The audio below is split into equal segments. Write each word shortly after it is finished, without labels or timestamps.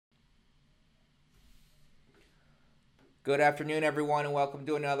Good afternoon, everyone, and welcome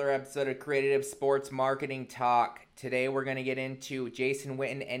to another episode of Creative Sports Marketing Talk. Today, we're going to get into Jason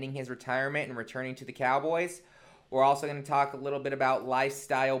Witten ending his retirement and returning to the Cowboys. We're also going to talk a little bit about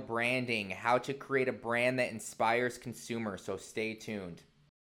lifestyle branding, how to create a brand that inspires consumers, so stay tuned.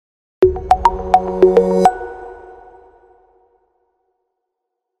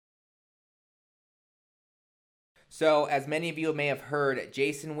 So, as many of you may have heard,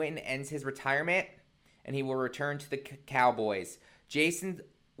 Jason Witten ends his retirement and he will return to the Cowboys. Jason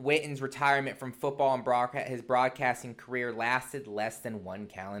Witten's retirement from football and his broadcasting career lasted less than 1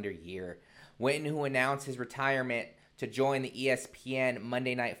 calendar year. Witten, who announced his retirement to join the ESPN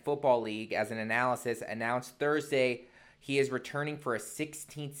Monday Night Football League as an analysis, announced Thursday he is returning for a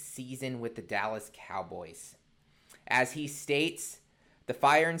 16th season with the Dallas Cowboys. As he states, the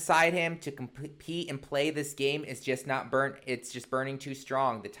fire inside him to compete and play this game is just not burnt. It's just burning too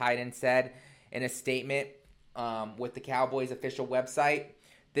strong, the tight end said in a statement with the Cowboys official website.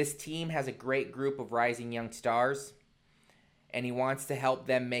 This team has a great group of rising young stars, and he wants to help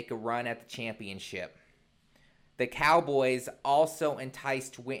them make a run at the championship. The Cowboys also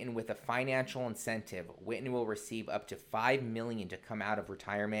enticed Witten with a financial incentive. Witten will receive up to $5 million to come out of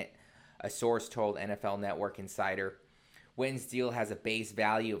retirement, a source told NFL Network Insider. Witten's deal has a base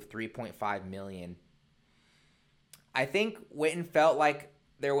value of $3.5 million. I think Witten felt like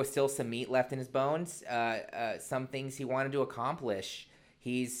there was still some meat left in his bones. Some things he wanted to accomplish.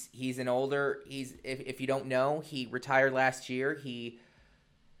 He's an older. If you don't know, he retired last year. He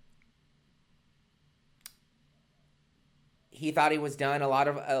thought he was done. A lot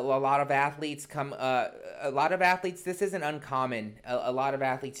of athletes come. A lot of athletes. This isn't uncommon. A lot of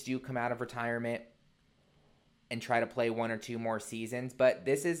athletes do come out of retirement and try to play 1 or 2 more seasons. But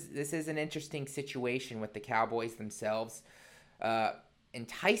this is an interesting situation with the Cowboys themselves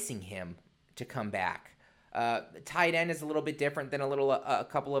enticing him to come back. Tight end is a little bit different than a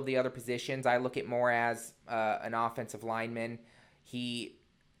couple of the other positions. I look at more as an offensive lineman. He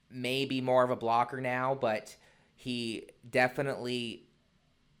may be more of a blocker now, but he definitely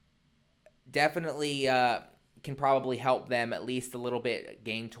can probably help them at least a little bit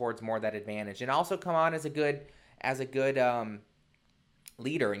gain towards more of that advantage, and also come on as a good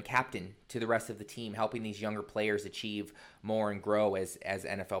leader and captain to the rest of the team, helping these younger players achieve more and grow as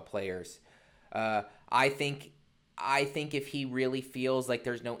NFL players. I think if he really feels like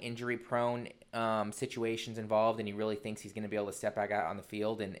there's no injury-prone situations involved, and he really thinks he's going to be able to step back out on the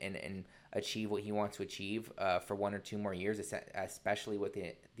field and achieve what he wants to achieve for 1 or 2 more years, especially with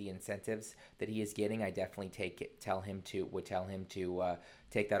the incentives that he is getting, I definitely would tell him to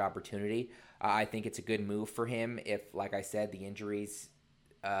take that opportunity. I think it's a good move for him if, like I said, the injuries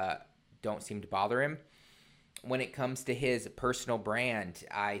don't seem to bother him. When it comes to his personal brand,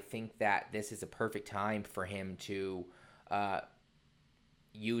 I think that this is a perfect time for him to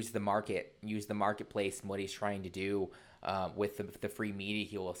use the marketplace and what he's trying to do with the free media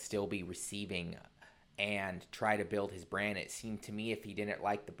he will still be receiving, and try to build his brand. It seemed to me if he didn't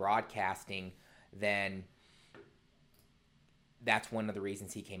like the broadcasting, then that's one of the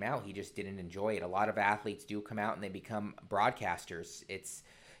reasons he came out. He just didn't enjoy it. A lot of athletes do come out and they become broadcasters. It's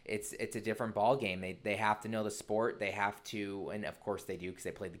a different ball game. They have to know the sport. They have to, and of course they do because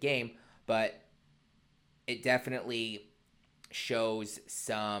they play the game, but it definitely shows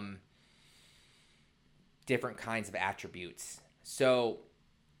some different kinds of attributes. So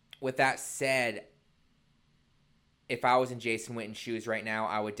with that said, if I was in Jason Witten's shoes right now,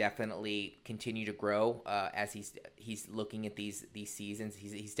 I would definitely continue to grow as he's looking at these seasons.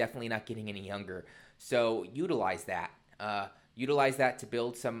 He's definitely not getting any younger. So utilize that. Utilize that to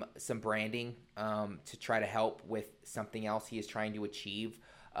build some branding to try to help with something else he is trying to achieve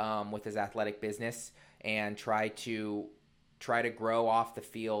with his athletic business, and try to grow off the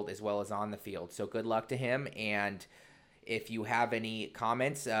field as well as on the field. So good luck to him, and if you have any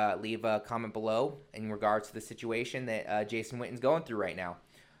comments, leave a comment below in regards to the situation that Jason Witten's going through right now.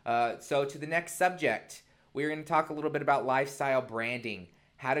 So to the next subject, we're going to talk a little bit about lifestyle branding,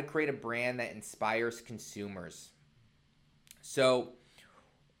 how to create a brand that inspires consumers. So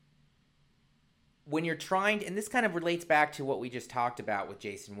when you're trying, and this kind of relates back to what we just talked about with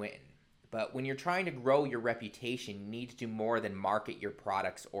Jason Witten, but when you're trying to grow your reputation, you need to do more than market your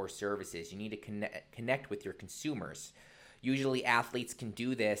products or services. You need to connect with your consumers. Usually athletes can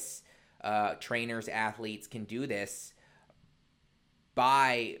do this, athletes can do this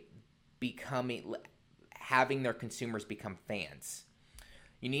by having their consumers become fans.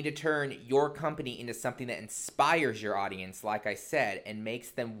 You need to turn your company into something that inspires your audience, like I said, and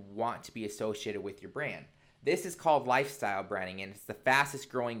makes them want to be associated with your brand. This is called lifestyle branding, and it's the fastest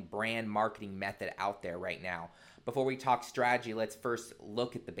growing brand marketing method out there right now. Before we talk strategy, let's first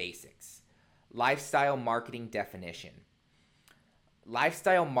look at the basics. Lifestyle marketing definition.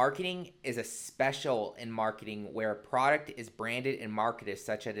 Lifestyle marketing is a special in marketing where a product is branded and marketed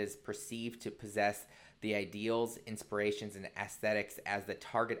such that it is perceived to possess the ideals, inspirations, and aesthetics as the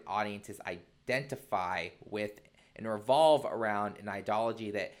target audiences identify with and revolve around an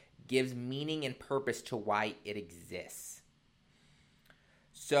ideology that gives meaning and purpose to why it exists.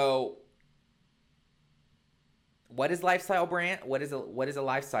 So, what is lifestyle brand? What is a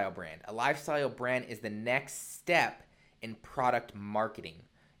lifestyle brand? A lifestyle brand is the next step in product marketing.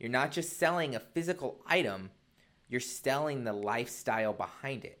 You're not just selling a physical item, you're selling the lifestyle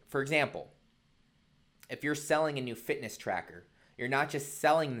behind it. For example, if you're selling a new fitness tracker, you're not just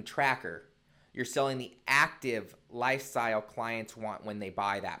selling the tracker, you're selling the active lifestyle clients want when they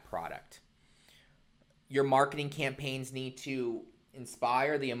buy that product. Your marketing campaigns need to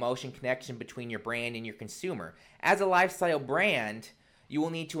inspire the emotion connection between your brand and your consumer. As a lifestyle brand, you will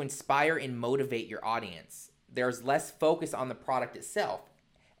need to inspire and motivate your audience. There's less focus on the product itself,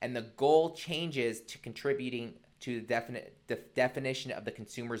 and the goal changes to contributing to the definition of the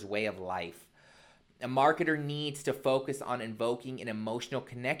consumer's way of life. A marketer needs to focus on invoking an emotional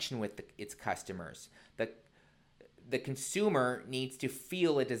connection with its customers. The consumer needs to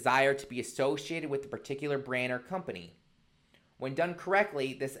feel a desire to be associated with a particular brand or company. When done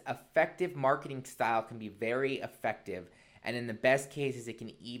correctly, this effective marketing style can be very effective, and in the best cases, it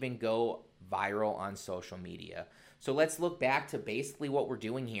can even go viral on social media. So let's look back to basically what we're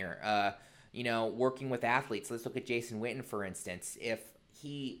doing here. Working with athletes. Let's look at Jason Witten, for instance. If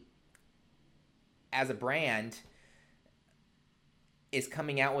he, as a brand, is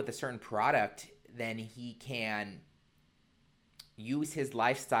coming out with a certain product, then he can use his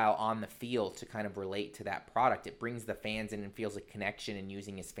lifestyle on the field to kind of relate to that product. It brings the fans in and feels a connection, and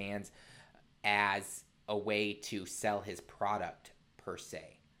using his fans as a way to sell his product per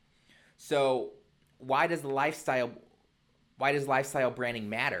se. So why does lifestyle branding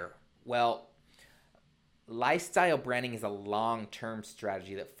matter? Well, lifestyle branding is a long-term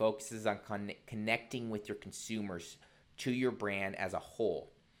strategy that focuses on connecting with your consumers to your brand as a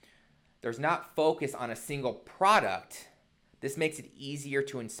whole. There's not focus on a single product. This makes it easier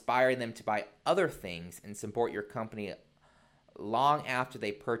to inspire them to buy other things and support your company long after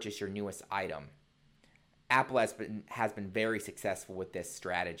they purchase your newest item. Apple has been very successful with this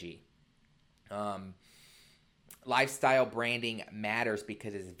strategy. Lifestyle branding matters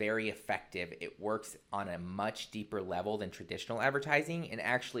because it's very effective. It works on a much deeper level than traditional advertising and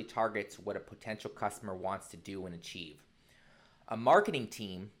actually targets what a potential customer wants to do and achieve. A marketing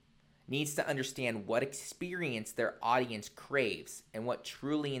team needs to understand what experience their audience craves and what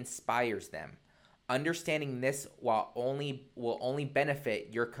truly inspires them. Understanding this will only benefit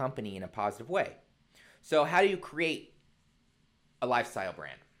your company in a positive way. So how do you create a lifestyle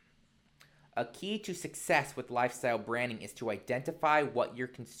brand? A key to success with lifestyle branding is to identify what your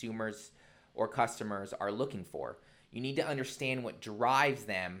consumers or customers are looking for. You need to understand what drives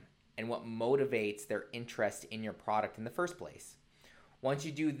them and what motivates their interest in your product in the first place. Once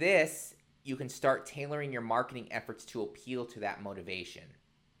you do this, you can start tailoring your marketing efforts to appeal to that motivation.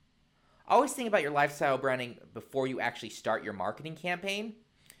 Always think about your lifestyle branding before you actually start your marketing campaign.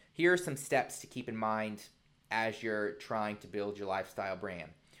 Here are some steps to keep in mind as you're trying to build your lifestyle brand.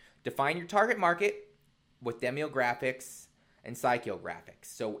 Define your target market with demographics and psychographics.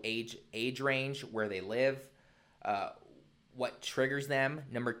 So age range, where they live, what triggers them.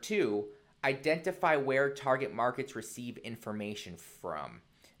 Number 2, identify where target markets receive information from.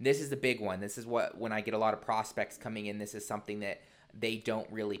 This is the big one. This is when I get a lot of prospects coming in, this is something that they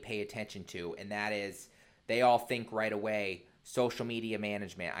don't really pay attention to, and that is they all think right away, social media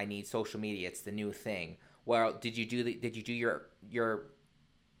management. I need social media. It's the new thing. Well, did you do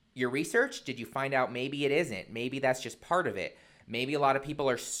your research? Did you find out maybe it isn't? Maybe that's just part of it. Maybe a lot of people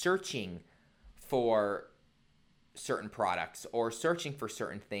are searching for certain products or searching for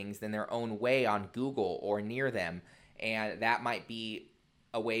certain things in their own way on Google or near them. And that might be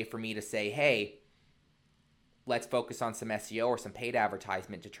a way for me to say, hey, let's focus on some SEO or some paid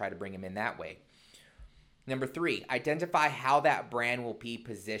advertisement to try to bring them in that way. Number 3, identify how that brand will be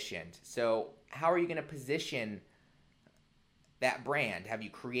positioned. So how are you going to position that brand? Have you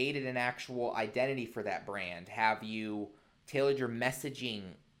created an actual identity for that brand? Have you tailored your messaging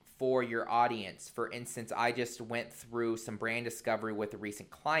for your audience? For instance, I just went through some brand discovery with a recent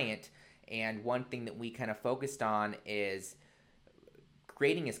client, and one thing that we kind of focused on is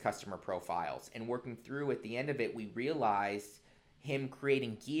creating his customer profiles and working through. At the end of it, we realized him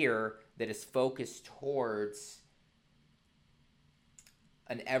creating gear that is focused towards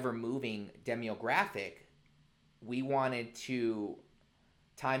an ever-moving demographic, we wanted to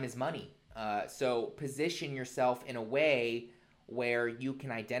time is money. So position yourself in a way where you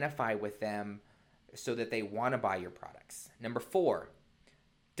can identify with them so that they want to buy your products. Number 4,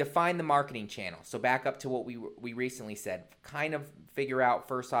 define the marketing channel. So back up to what we recently said. Kind of figure out,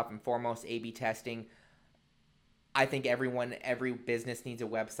 first off and foremost, A/B testing. I think every business needs a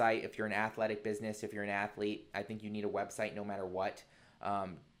website. If you're an athletic business, if you're an athlete, I think you need a website no matter what.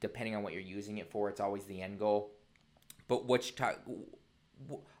 Depending on what you're using it for, it's always the end goal. But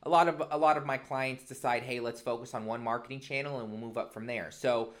a lot of my clients decide, hey, let's focus on one marketing channel and we'll move up from there.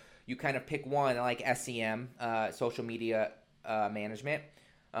 So you kind of pick one, like SEM, social media management,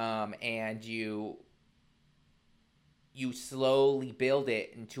 and you slowly build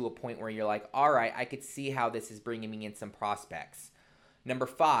it into a point where you're like, all right, I could see how this is bringing me in some prospects. Number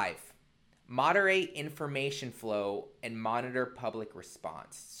 5, moderate information flow and monitor public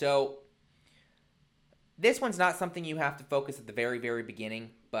response. So this one's not something you have to focus at the very, very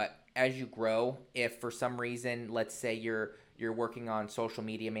beginning, but as you grow, if for some reason, let's say you're working on social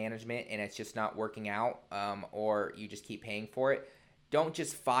media management and it's just not working out, or you just keep paying for it, don't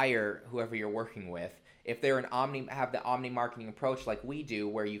just fire whoever you're working with. If they're have the omni marketing approach like we do,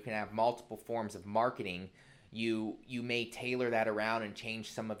 where you can have multiple forms of marketing, you may tailor that around and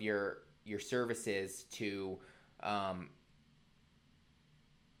change some of your services to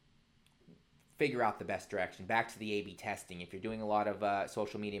figure out the best direction. Back to the A/B testing. If you're doing a lot of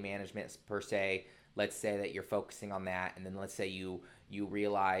social media management per se, let's say that you're focusing on that, and then let's say you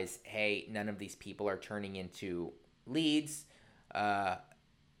realize, hey, none of these people are turning into leads.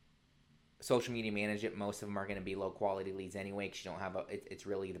 Social media management, most of them are going to be low quality leads anyway, because you don't have it's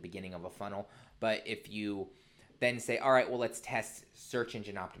really the beginning of a funnel. But if you then say, all right, well, let's test search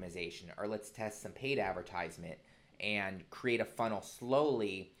engine optimization, or let's test some paid advertisement, and create a funnel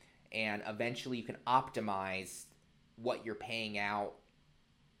slowly, and eventually you can optimize what you're paying out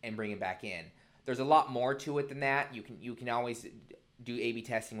and bring it back in. There's a lot more to it than that. You can always do A/B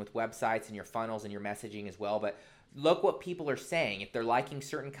testing with websites and your funnels and your messaging as well, but look what people are saying. If they're liking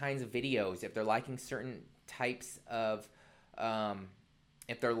certain kinds of videos, if they're liking certain types of,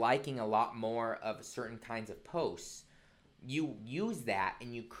 if they're liking a lot more of certain kinds of posts, you use that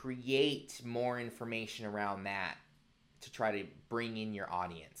and you create more information around that to try to bring in your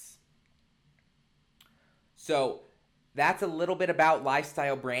audience. So that's a little bit about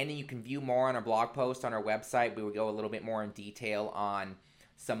lifestyle branding. You can view more on our blog post on our website. We will go a little bit more in detail on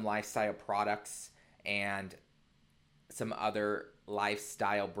some lifestyle products and some other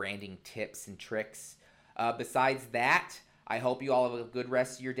lifestyle branding tips and tricks. Besides that, I hope you all have a good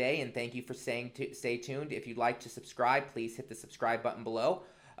rest of your day, and thank you for stay tuned. If you'd like to subscribe, please hit the subscribe button below.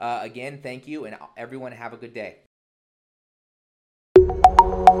 Again, thank you, and everyone have a good day.